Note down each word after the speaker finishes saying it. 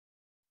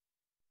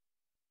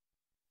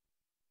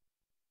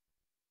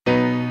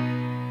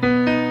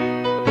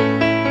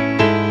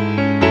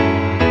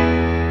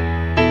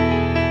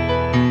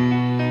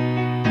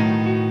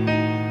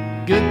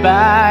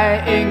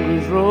Goodbye,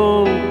 English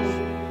rose.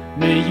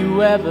 May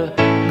you ever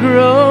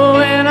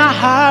grow in a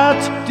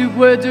heart to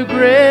where the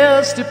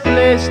grace to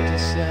place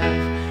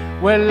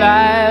itself, where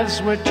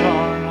lives were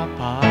torn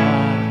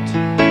apart.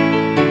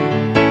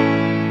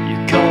 You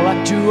call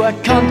out to a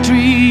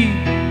country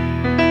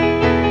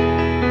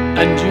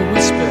and you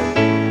whisper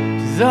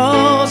to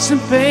those in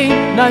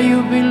pain, now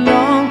you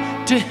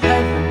belong to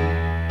heaven,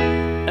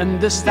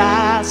 and the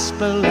stars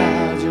spell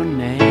out your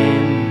name.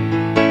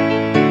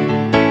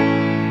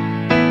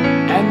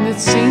 And it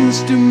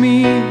seems to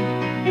me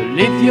you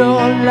live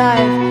your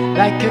life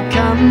like a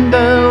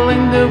candle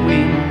in the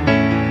wind,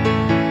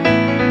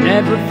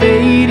 never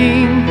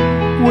fading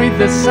with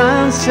the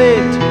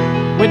sunset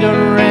when the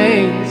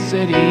rain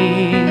set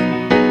in.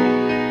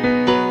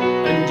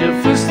 And your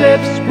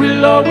footsteps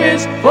will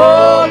always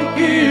fall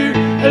here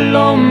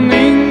along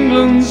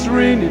England's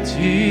rainy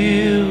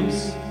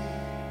hills.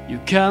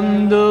 Your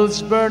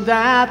candles burned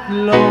out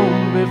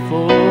long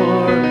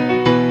before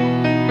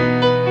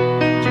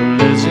your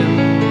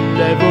legend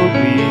ever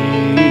will.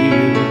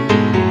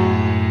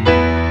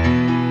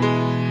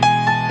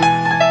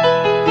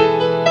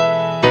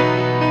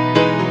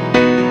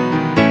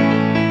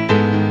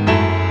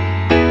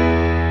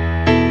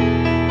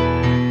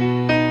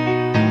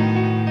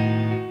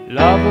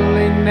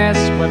 Loveliness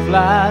we've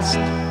lost,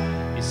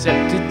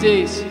 except the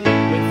days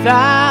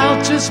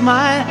without your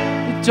smile.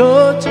 The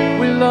torch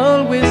we'll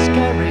always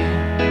carry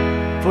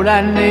for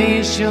our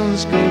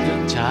nation's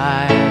golden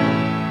child.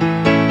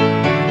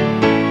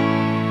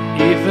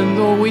 Even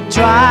though we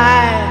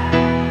try,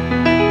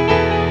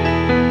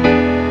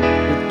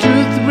 the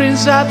truth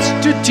brings us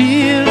to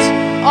tears.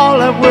 All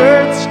our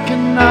words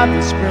cannot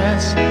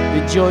express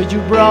the joy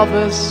you brought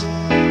us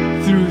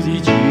through the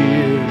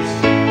years.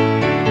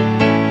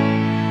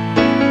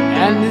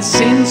 And it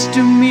seems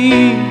to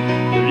me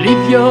you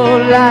live your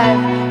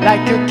life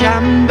like a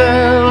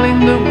candle in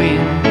the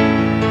wind,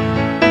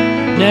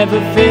 never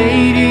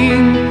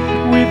fading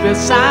with the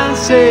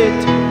sunset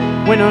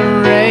when the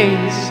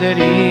rain set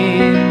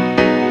in.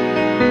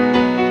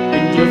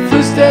 And your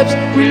footsteps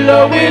will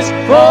always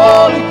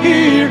fall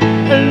here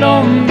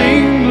along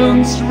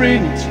England's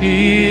rainy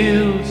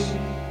hills.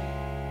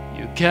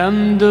 Your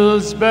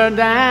candles burned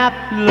out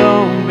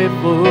long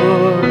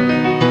before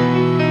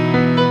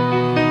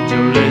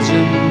your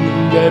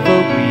legend ever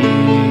will.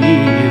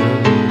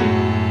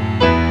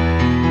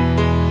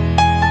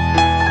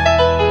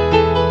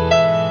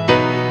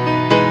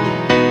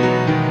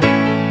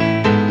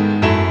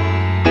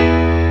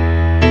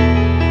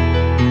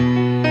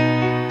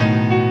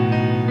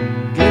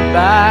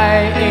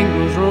 Goodbye,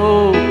 English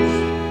rose.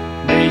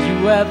 May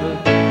you ever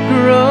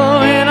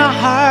grow in a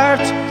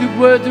heart to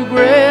where the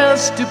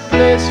grace to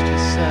place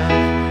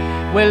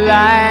yourself, where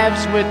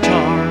lives were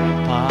torn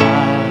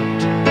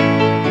apart.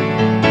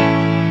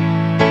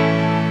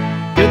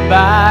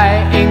 Goodbye,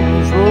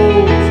 English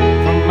rose,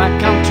 from my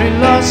country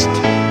lost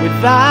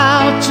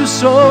without your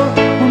soul,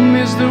 who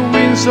missed the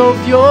winds of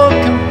your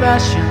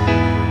compassion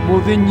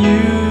more than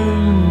you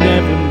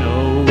never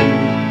know.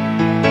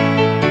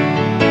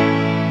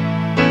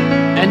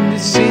 And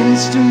it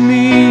seems to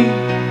me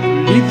you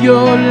live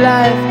your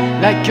life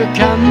like a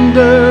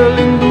candle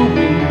in the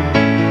wind,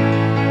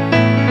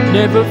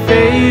 never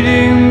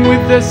fading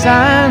with the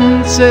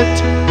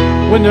sunset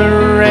when the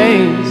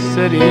rain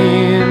set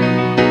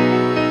in.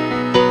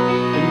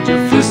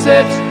 Your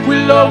footsteps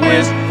will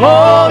always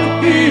fall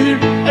here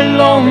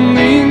along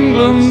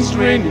England's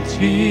rainy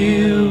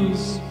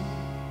hills.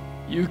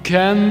 Your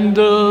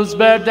candles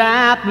burned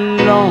out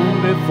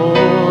long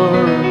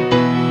before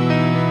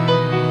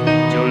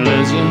your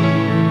legend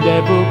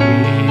ever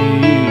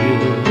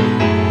will.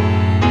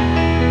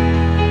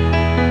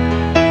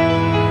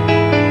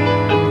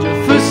 And your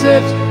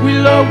footsteps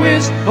will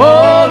always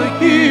fall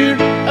here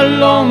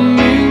along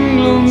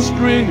England's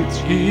rainy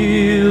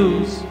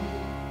hills.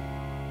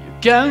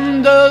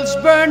 Candles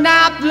burn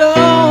out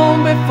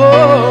long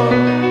before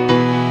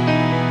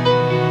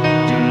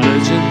your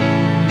legend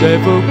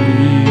ever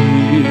will.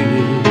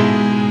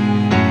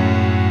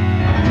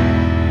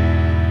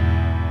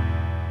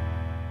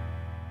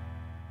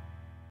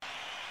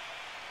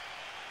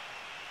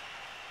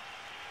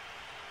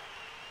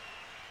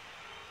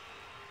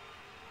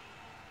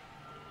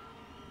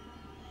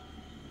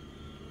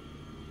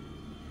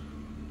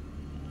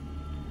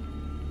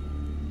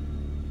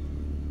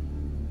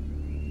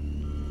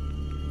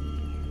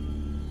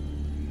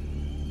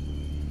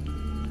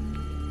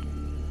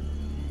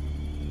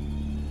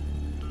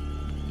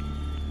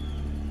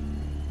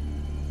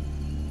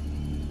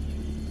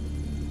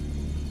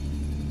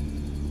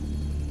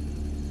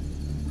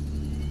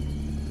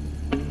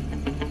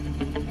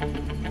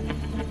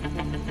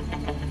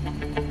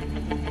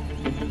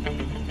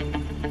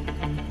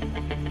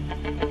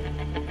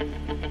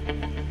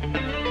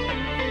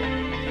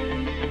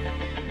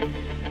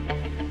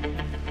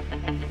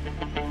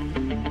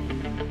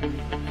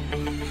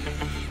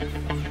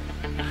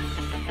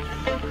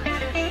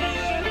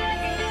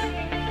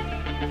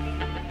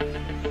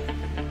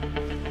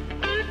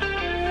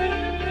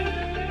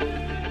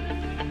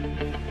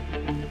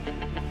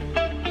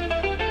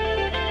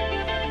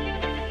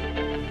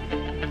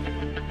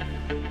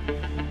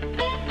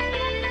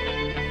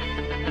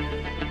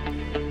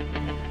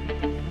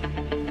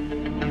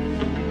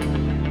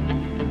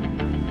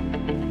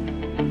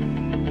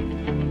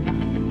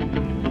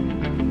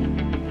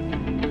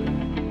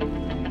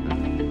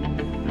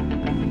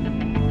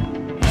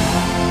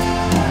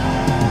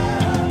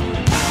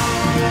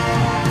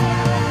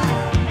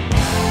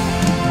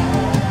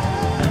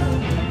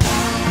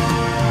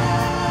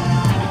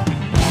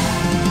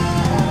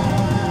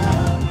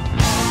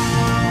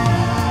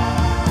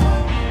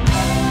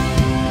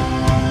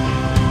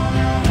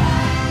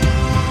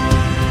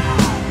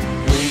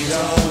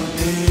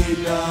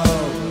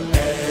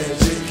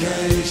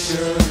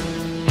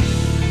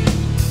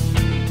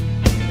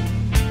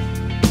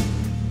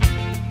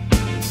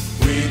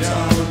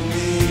 don't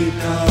need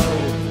no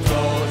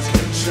thought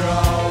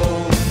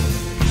control.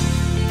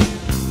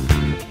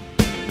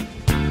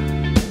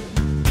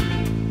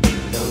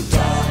 No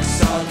dark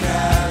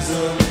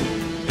sarcasm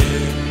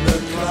in the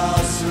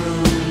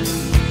classroom.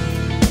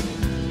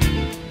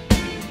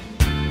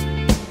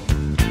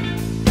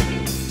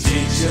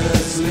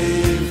 Teachers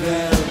leave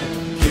them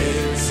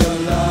kids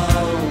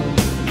alone.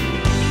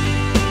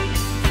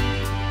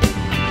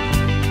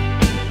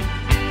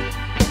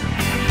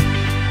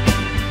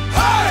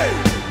 Hey!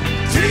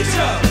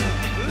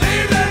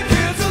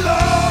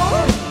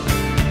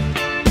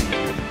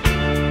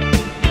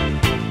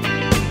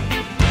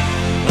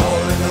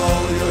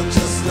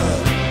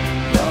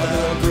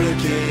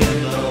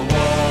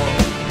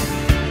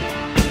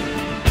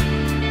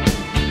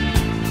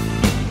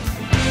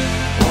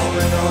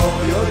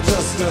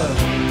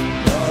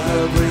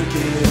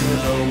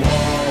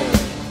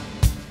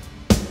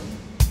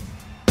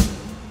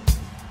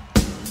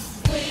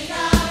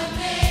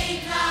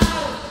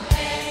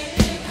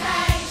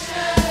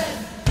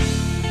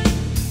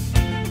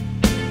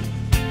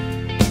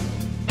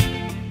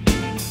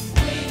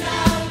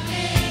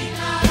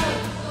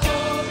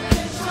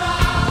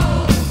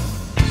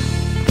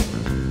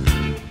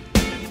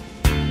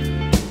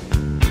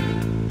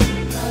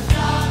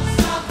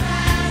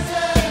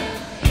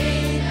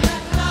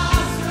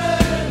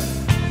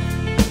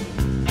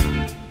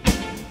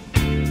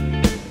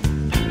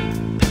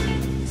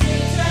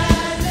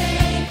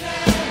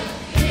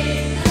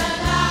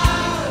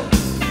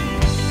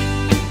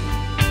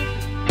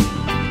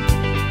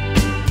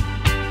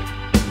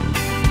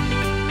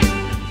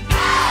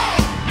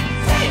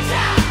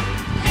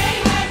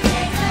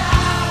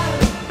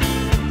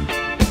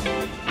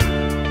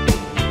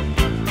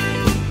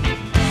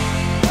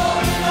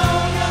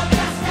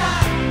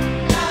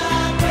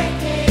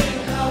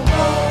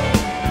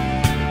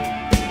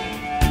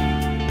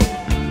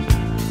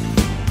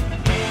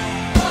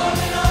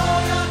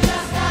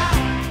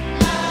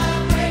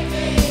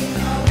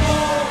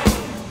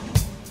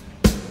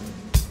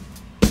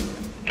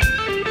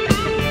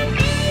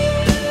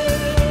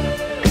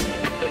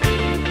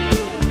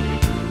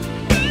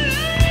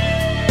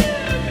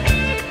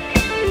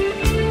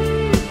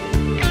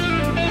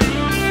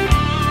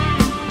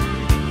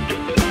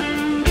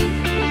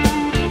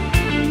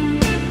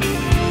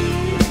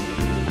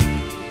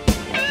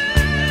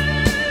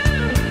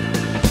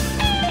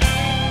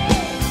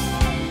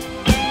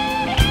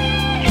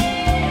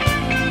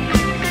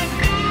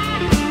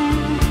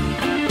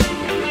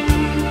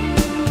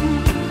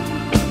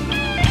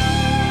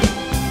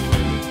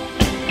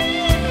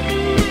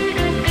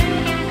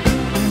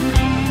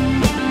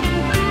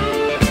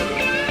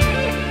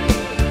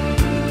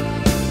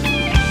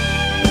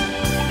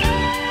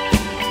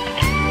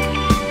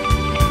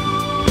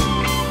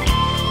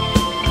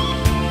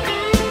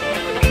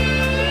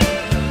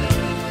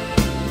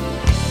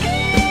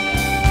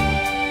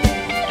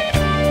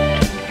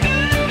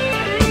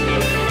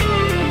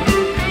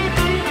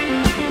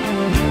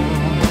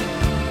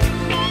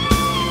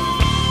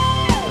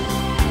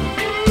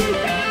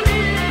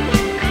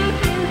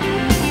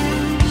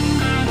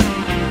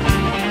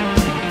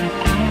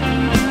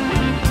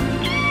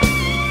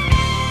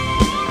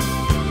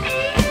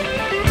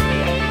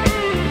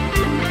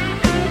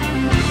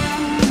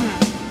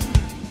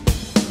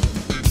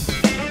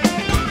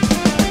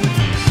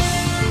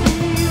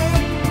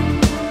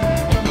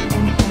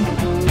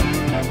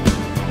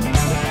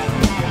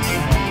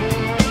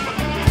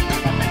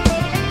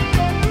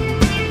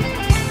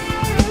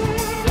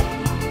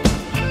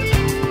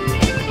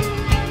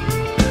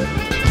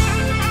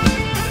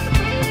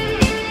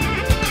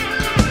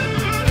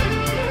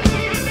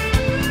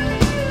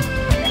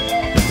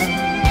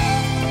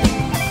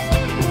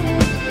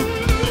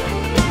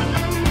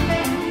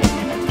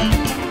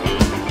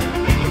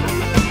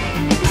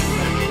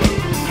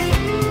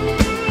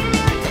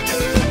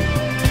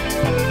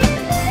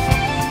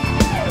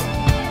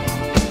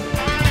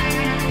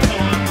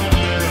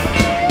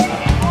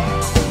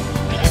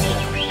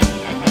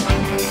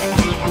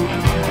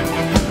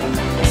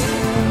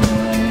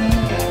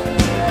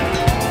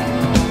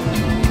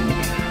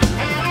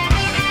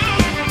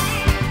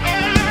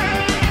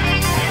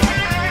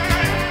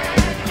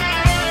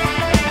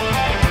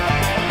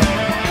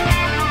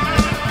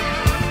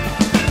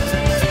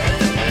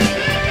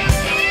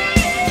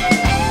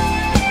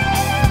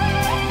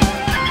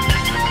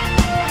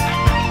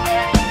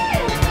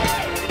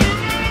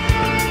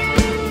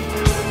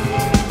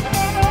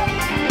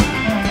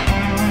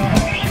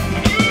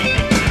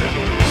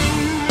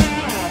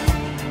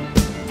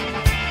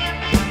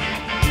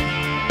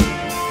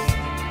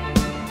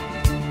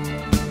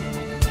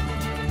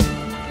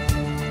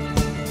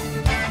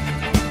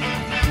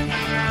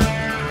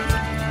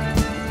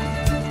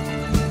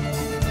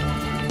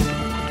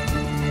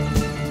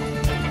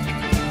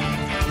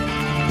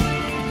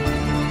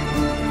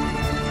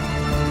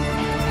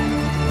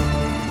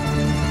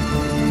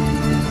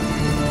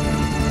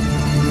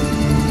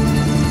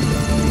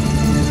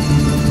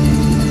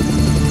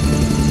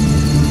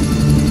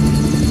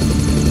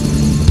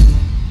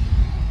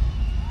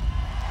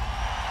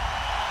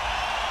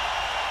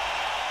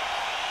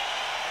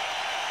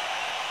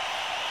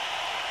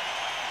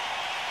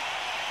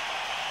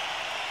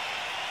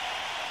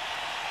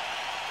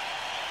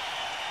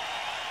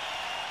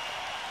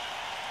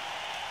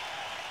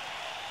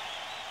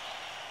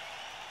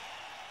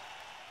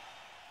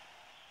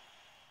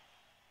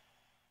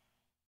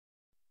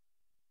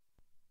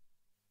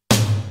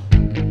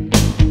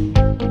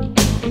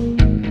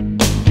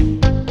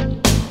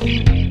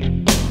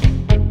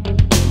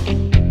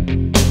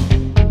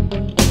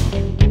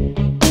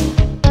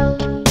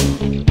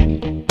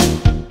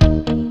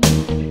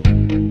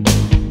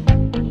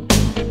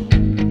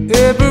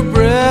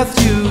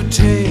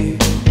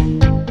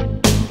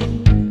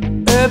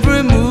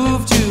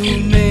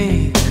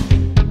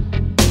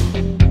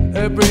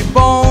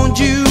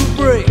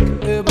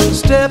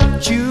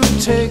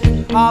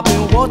 I've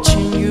been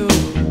watching you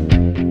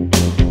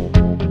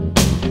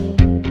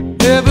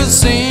every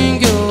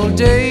single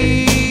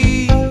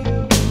day.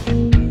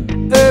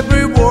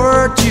 Every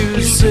word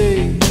you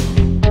say,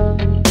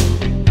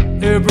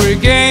 every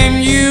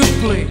game you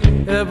play,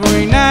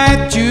 every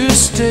night you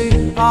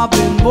stay. I've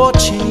been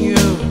watching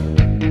you.